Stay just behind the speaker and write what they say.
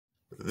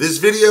This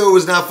video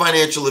is not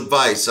financial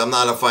advice. I'm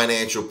not a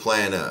financial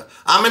planner.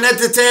 I'm an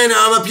entertainer.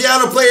 I'm a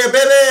piano player,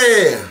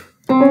 baby.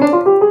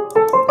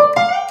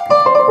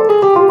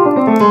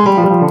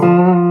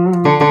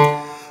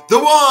 The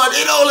one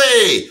and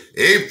only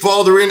ape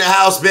father in the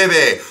house,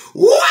 baby.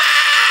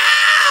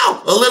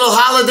 Wow! A little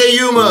holiday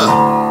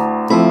humor.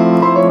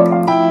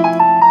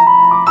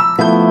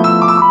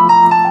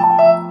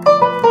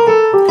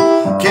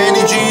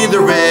 The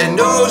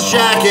red-nosed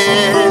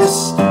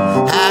Jackass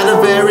had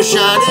a very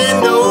shiny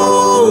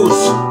nose.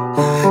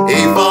 A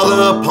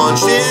father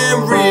punched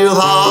him real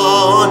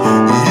hard.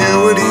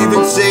 You would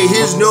even say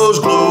his nose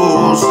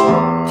glows.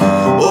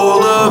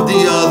 All of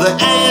the other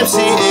AMC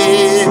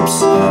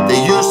apes, they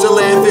used to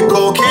laugh and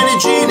call Kenny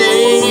G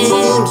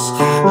names.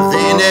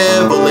 They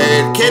never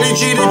let Kenny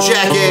G the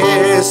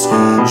Jackass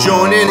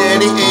join in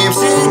any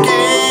AMC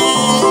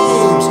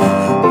games.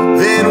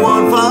 Then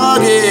one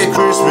foggy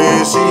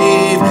Christmas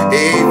Eve,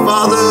 a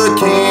father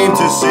came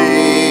to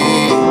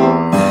see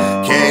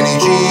Kenny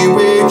G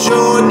with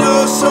your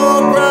nose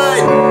so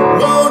bright,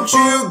 won't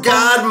you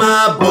guide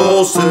my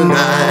balls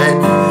tonight?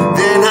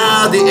 Then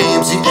how the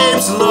AMC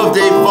apes loved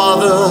a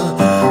father,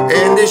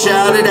 and they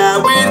shouted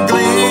out with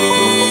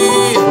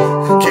glee.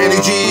 Kenny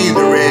G,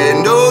 the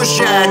red-nosed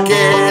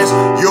Jackass,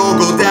 you'll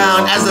go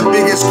down as the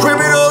biggest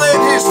criminal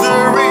in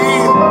history.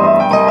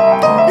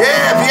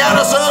 Yeah,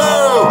 piano solo!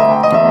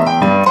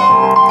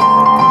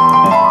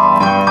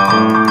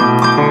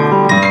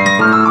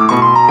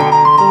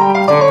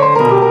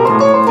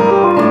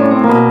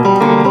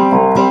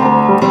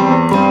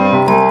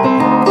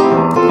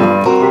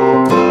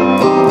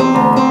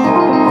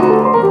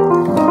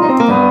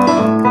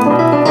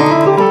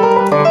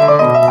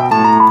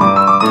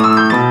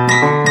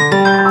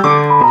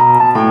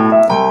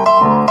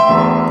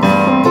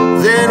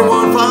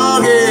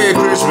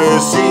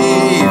 Christmas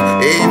Eve,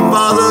 a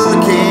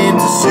father came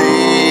to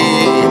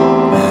see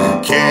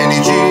Kenny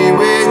G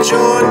with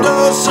your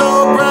nose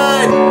so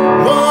bright,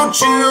 won't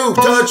you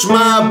touch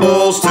my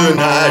balls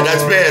tonight?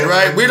 That's bad,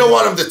 right? We don't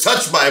want him to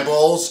touch my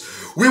balls.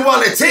 We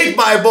want to take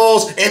my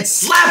balls and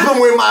slap him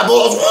with my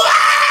balls.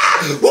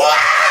 Wah! Wah!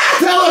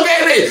 Tell him,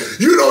 baby,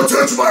 you don't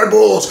touch my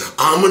balls.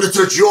 I'm going to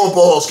touch your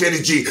balls,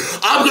 Kenny G.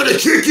 I'm going to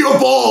kick your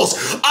balls.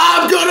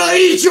 I'm going to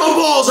eat your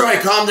balls. All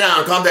right, calm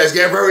down, calm down. He's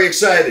getting very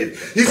excited.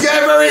 He's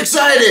getting very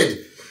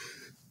excited.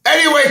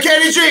 Anyway,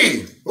 Kenny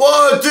G.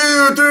 1,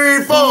 2,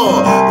 3, 4.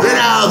 Then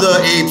how the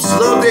apes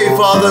loved a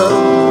father,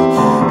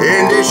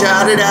 and they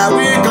shouted out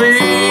with glee.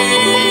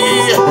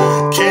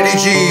 Kenny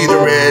G, the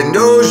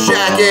red-nosed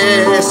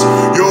Jackass,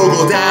 you'll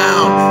go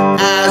down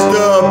as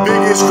the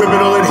biggest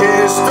criminal in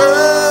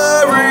history.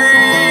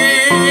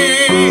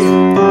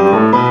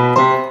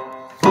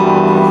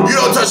 You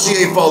don't touch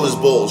the ape father's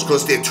balls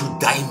because they're two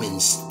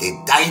diamonds.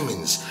 They're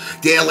diamonds.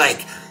 They're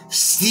like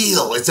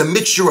steel. It's a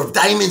mixture of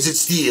diamonds and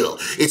steel.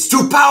 It's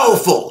too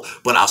powerful,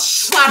 but I'll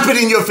slap it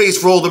in your face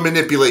for all the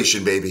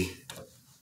manipulation, baby.